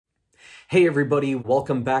Hey everybody,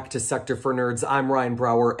 welcome back to Sector for Nerds. I'm Ryan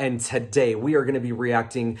Brower, and today we are going to be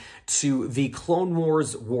reacting to the Clone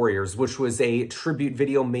Wars Warriors, which was a tribute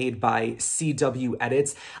video made by CW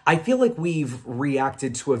Edits. I feel like we've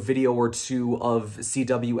reacted to a video or two of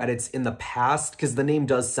CW Edits in the past, because the name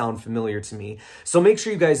does sound familiar to me. So make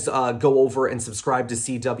sure you guys go over and subscribe to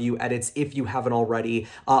CW Edits if you haven't already.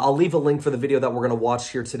 I'll leave a link for the video that we're going to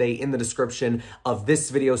watch here today in the description of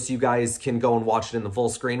this video, so you guys can go and watch it in the full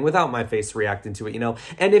screen without my face reacting to it, you know.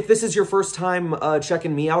 And if this is your first time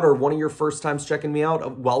checking me out, or one of your first times checking me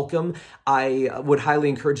out, welcome. I would highly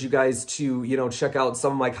encourage you guys to, you know, check out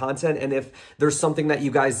some of my content, and if there's something that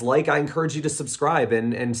you guys like, I encourage you to subscribe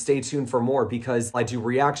and stay tuned for more, because I do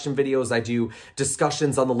reaction videos, I do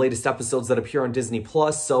discussions on the latest episodes that appear on Disney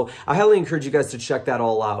Plus, so I highly encourage you guys to check that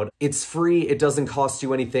all out. It's free, it doesn't cost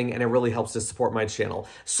you anything, and it really helps to support my channel.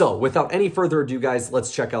 So without any further ado, guys,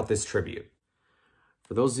 let's check out this tribute.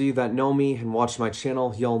 For those of you that know me and watch my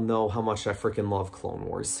channel, y'all know how much I freaking love Clone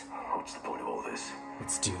Wars. What's the point of all this?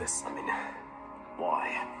 Let's do this. I mean,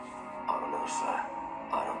 why? I don't know, sir.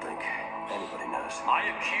 I don't think anybody knows.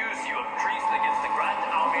 I accuse you of treason against the Grand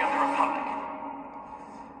Army of the Republic.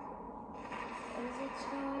 As a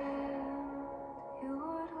child, you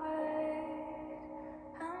would wait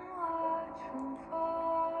and watch from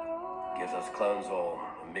far away. Gives us clones all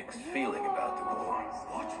a mixed feeling about the war.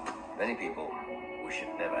 What? Many people wish it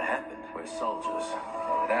never happened. We're soldiers.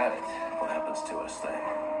 But without it, what happens to us then?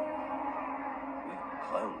 We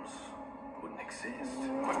clones wouldn't exist.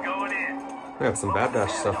 We're going in. We got some Bad Batch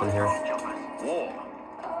stuff in here. War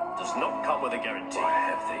does not come with a guarantee. What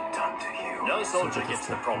have they done to you? No soldier gets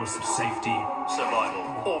the promise of safety, survival,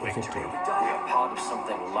 or victory. We are part of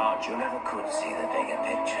something larger. You never could see the bigger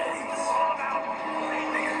picture. It's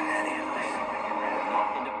bigger than any of us. We're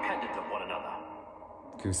not independent of one another.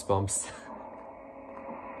 Goosebumps.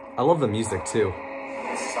 I love the music too.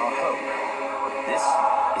 This is our hope. This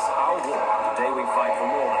is our war. Today we fight for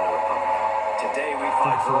more than the Republic. Today we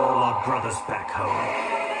Fight for all our brothers back home.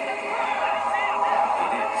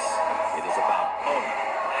 It is about honor.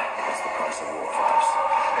 That's the price of war for us.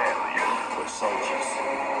 We're soldiers.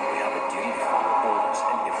 We have a duty to follow orders,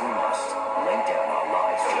 and if we must, lay down our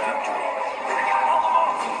lives for victory.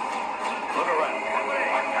 Look around.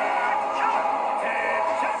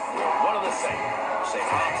 We're one and the same. Same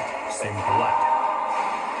heart, same blood.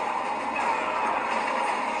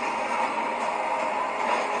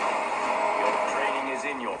 Your training is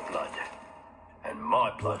in your blood, and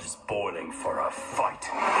my blood is boiling for a fight.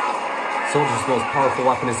 Soldier's most powerful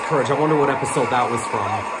weapon is courage. I wonder what episode that was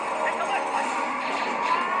from.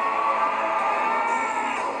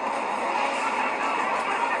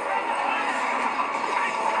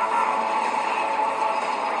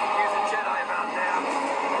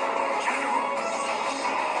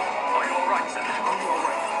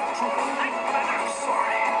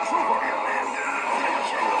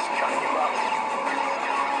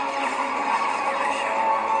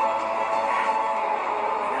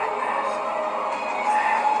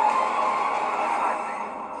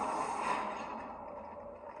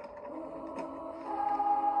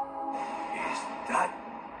 That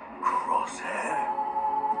crosshair.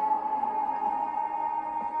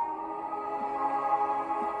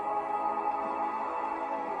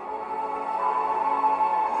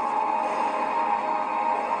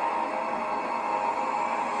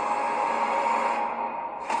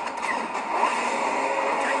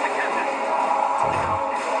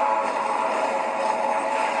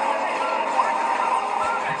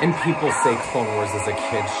 And people say Clone Wars is a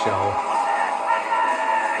kid's show.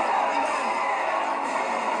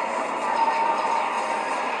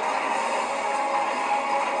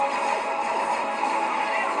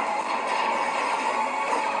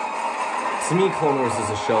 To me, Clone Wars is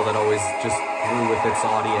a show that always just grew with its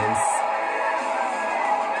audience.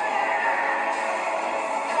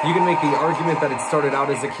 You can make the argument that it started out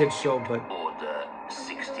as a kid's show, but... Order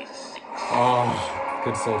 66. Oh,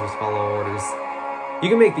 good soldiers follow orders. You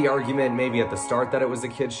can make the argument maybe at the start that it was a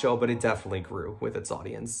kid's show, but it definitely grew with its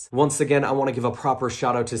audience. Once again, I want to give a proper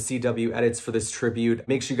shout out to CW Edits for this tribute.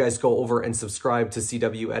 Make sure you guys go over and subscribe to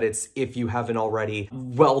CW Edits if you haven't already.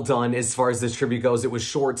 Well done as far as this tribute goes. It was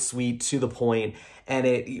short, sweet, to the point, and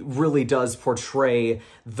it really does portray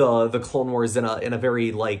the Clone Wars in a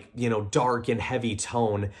very, like, you know, dark and heavy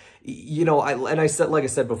tone. You know, like I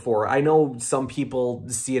said before, I know some people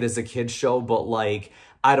see it as a kid's show, but like,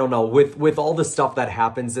 I don't know, with all the stuff that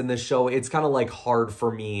happens in this show, it's kind of like hard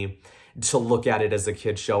for me to look at it as a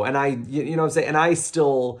kid's show. And you know what I'm saying? And I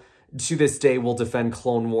still, to this day, will defend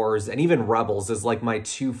Clone Wars and even Rebels as like my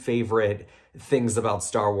two favorite things about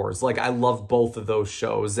Star Wars. Like, I love both of those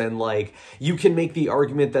shows, and like, you can make the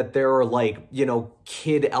argument that there are like, you know,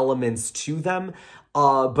 kid elements to them.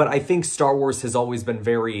 But I think Star Wars has always been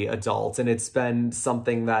very adult, and it's been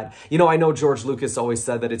something that, you know, I know George Lucas always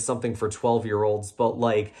said that it's something for 12-year-olds, but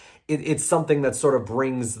like, it's something that sort of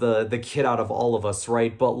brings the kid out of all of us,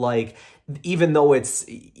 right? But like, even though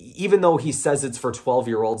he says it's for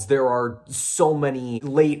 12-year-olds, there are so many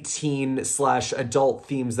late teen / adult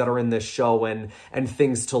themes that are in this show, and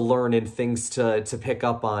things to learn and things to pick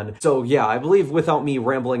up on. So yeah, I believe without me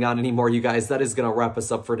rambling on anymore, you guys, that is gonna wrap us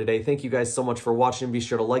up for today. Thank you guys so much for watching. Be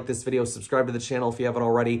sure to like this video, subscribe to the channel if you haven't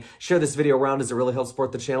already, share this video around as it really helps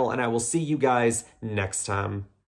support the channel, and I will see you guys next time.